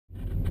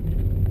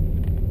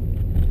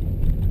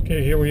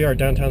Okay, here we are,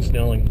 downtown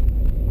Snelling.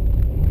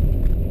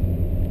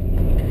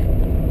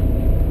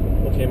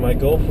 Okay, my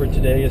goal for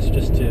today is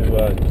just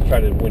to try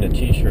to win a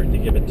t-shirt to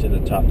give it to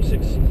the top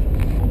 6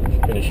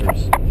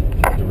 finishers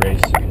of the race.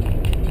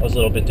 I was a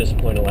little bit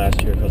disappointed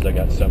last year because I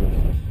got 7th.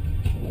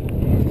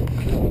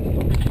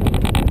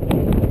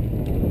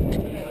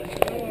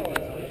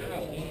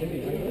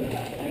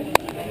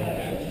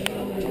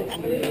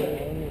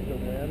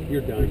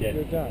 You're done.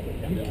 You're done.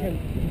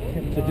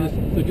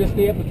 So just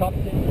stay up the top.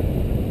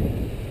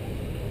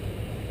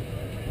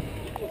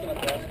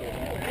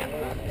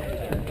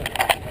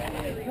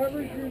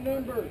 Covers your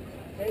number.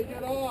 Take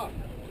it off.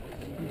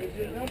 Is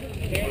your number?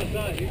 Stay in the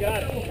sun. You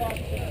got it. All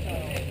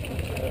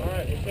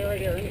right, we'll stay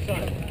right here in the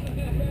sun.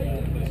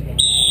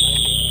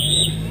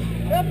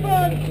 Have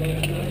fun.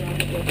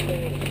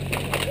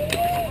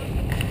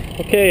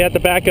 Okay, at the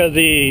back of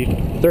the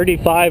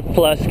 35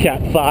 plus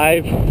Cat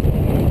 5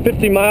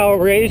 50-mile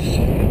race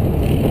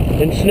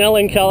in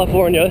Snelling,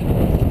 California.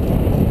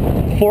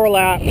 4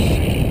 laps,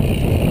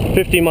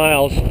 50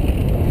 miles.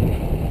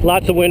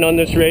 Lots of wind on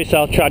this race.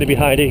 I'll try to be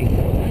hiding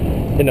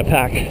in the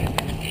pack.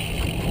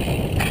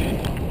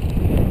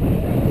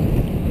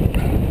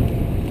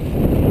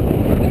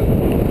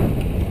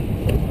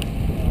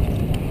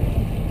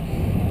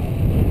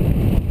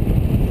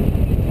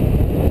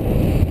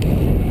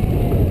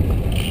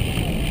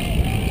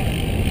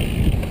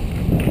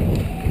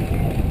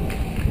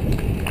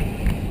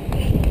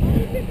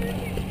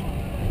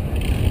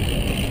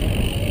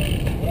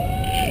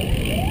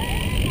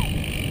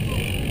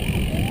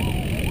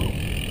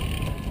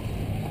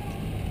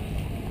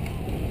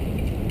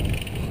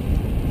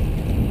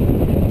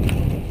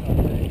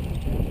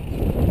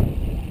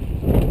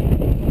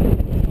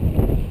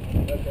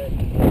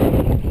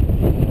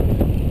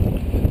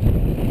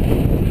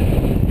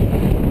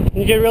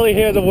 You can really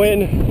hear the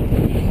wind.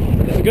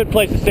 It's a good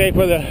place to stay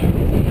for the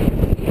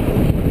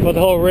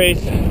whole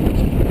race,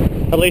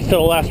 at least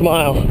till the last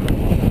mile.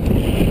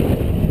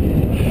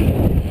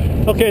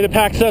 Okay, the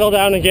pack settled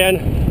down again.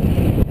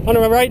 On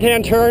the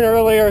right-hand turn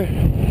earlier,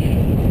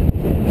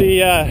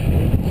 the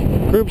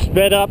group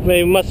sped up.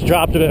 They must have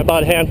dropped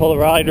about a handful of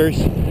riders.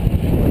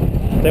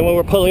 Then when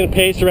we're pulling the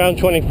pace around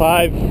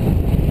 25,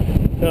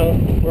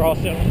 we're all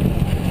settled.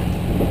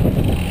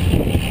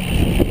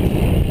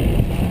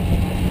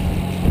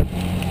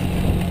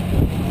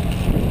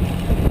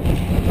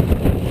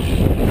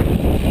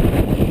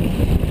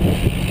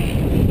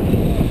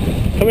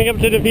 Coming up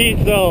to the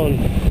feed zone.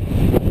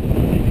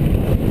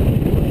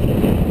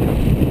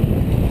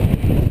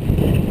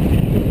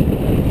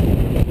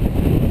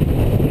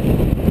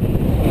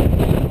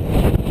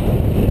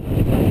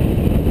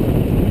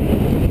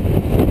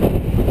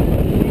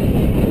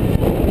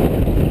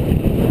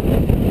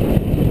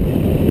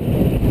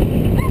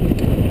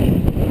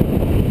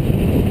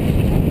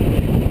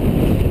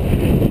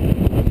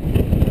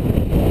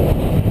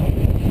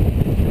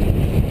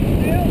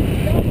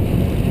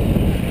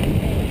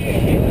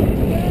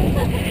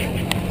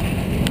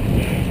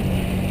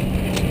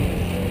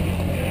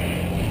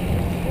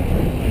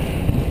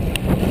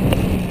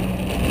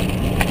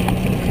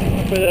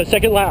 For the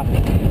second lap.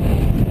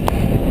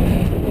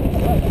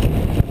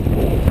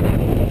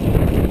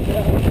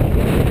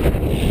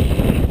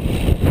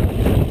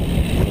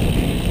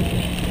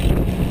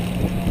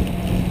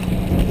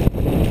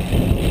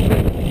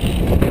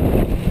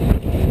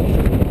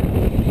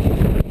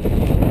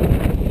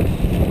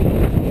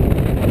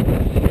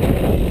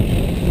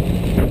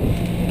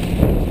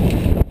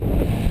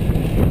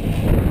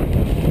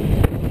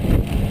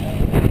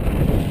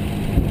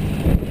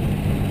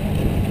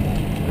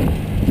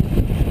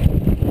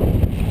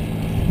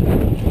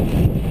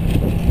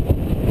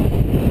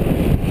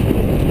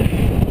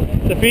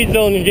 The feed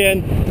zone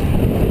again.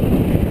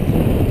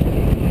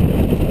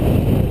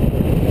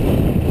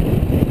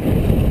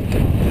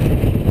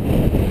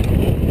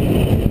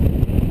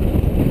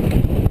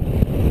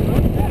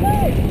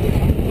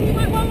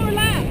 One more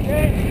lap.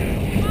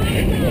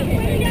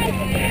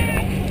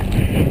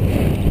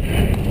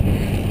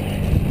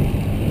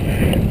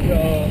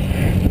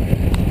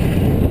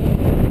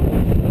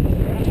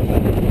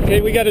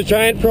 Okay, we got a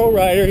giant pro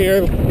rider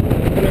here in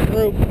the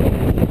group.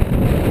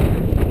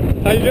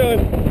 How you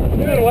doing?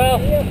 Doing well.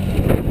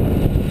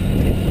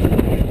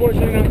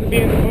 Fortunate enough to be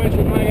in the bunch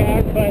with my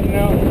guy, but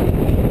no.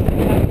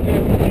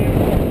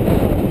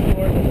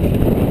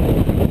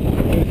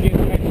 Let's get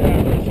some extra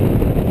hours.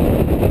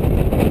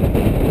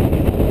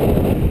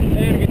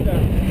 And get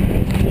done.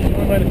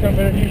 Joined by the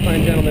company of you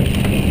fine gentlemen.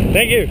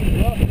 Thank you.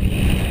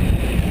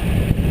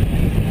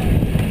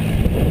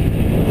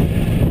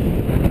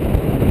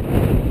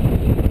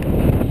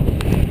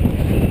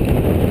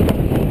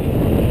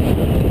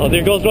 Oh,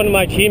 there goes one of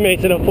my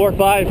teammates in a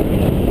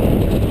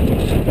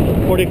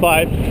 4.5.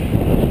 45.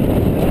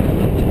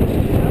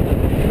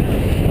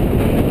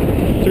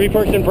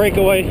 3-person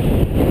breakaway.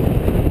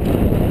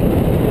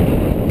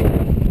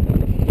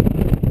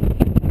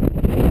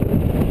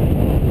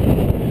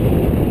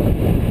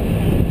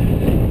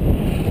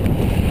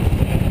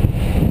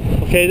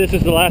 Okay, this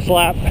is the last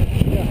lap.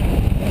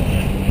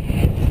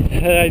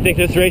 I think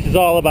this race is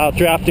all about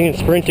drafting and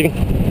sprinting.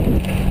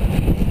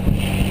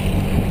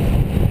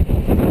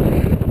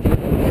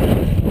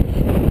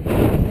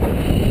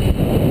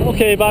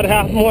 Okay, about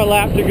half more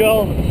lap to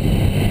go.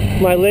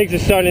 My legs are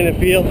starting to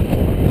feel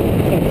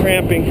some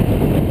cramping.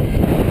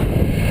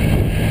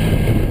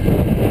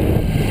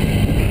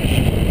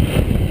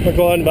 We're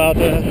going about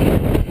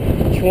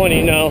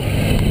 20 now.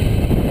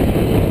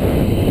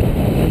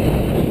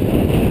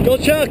 Go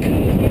Chuck!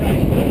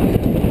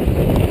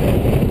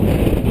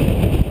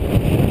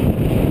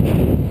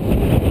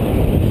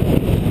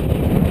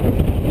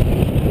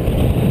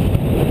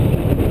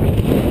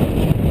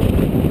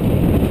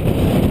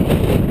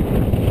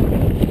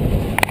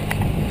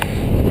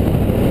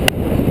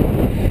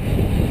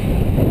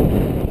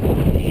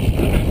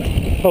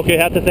 Okay,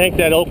 I have to thank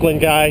that Oakland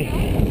guy.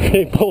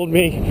 He pulled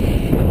me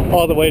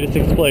all the way to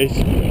 6th place.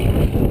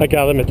 I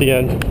got him at the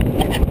end.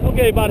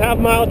 Okay, about half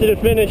a mile to the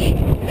finish.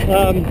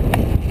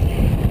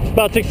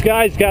 About 6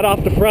 guys got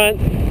off the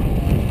front,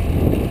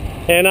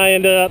 and I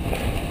ended up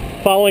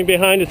following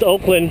behind this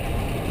Oakland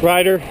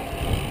rider.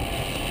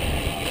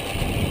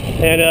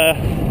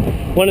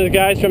 And one of the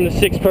guys from the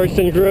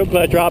 6-person group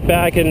dropped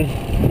back, and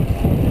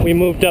we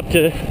moved up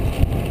to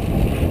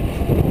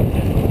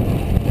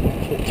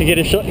get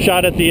a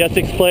shot at the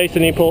 6th place,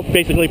 and he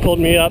basically pulled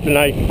me up, and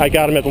I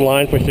got him at the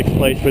line for 6th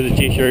place for the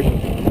t-shirt.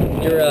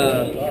 You're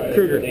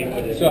Kruger.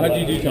 So how'd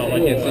you do, Tom? I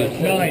can't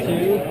see. 9.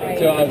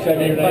 So I'm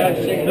 75.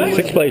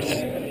 6th place.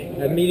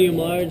 Medium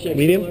large.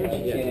 Medium? Large?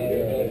 Yeah.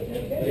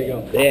 There you go.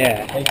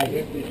 Yeah. Thank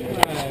you.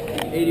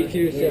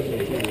 82,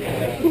 72.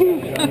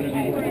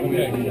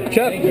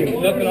 Chuck.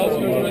 Nothing else?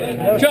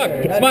 Chuck,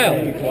 smile.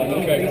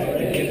 Okay.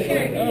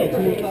 Oh,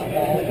 cool.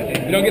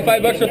 You don't get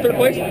 $5 for 3rd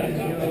place?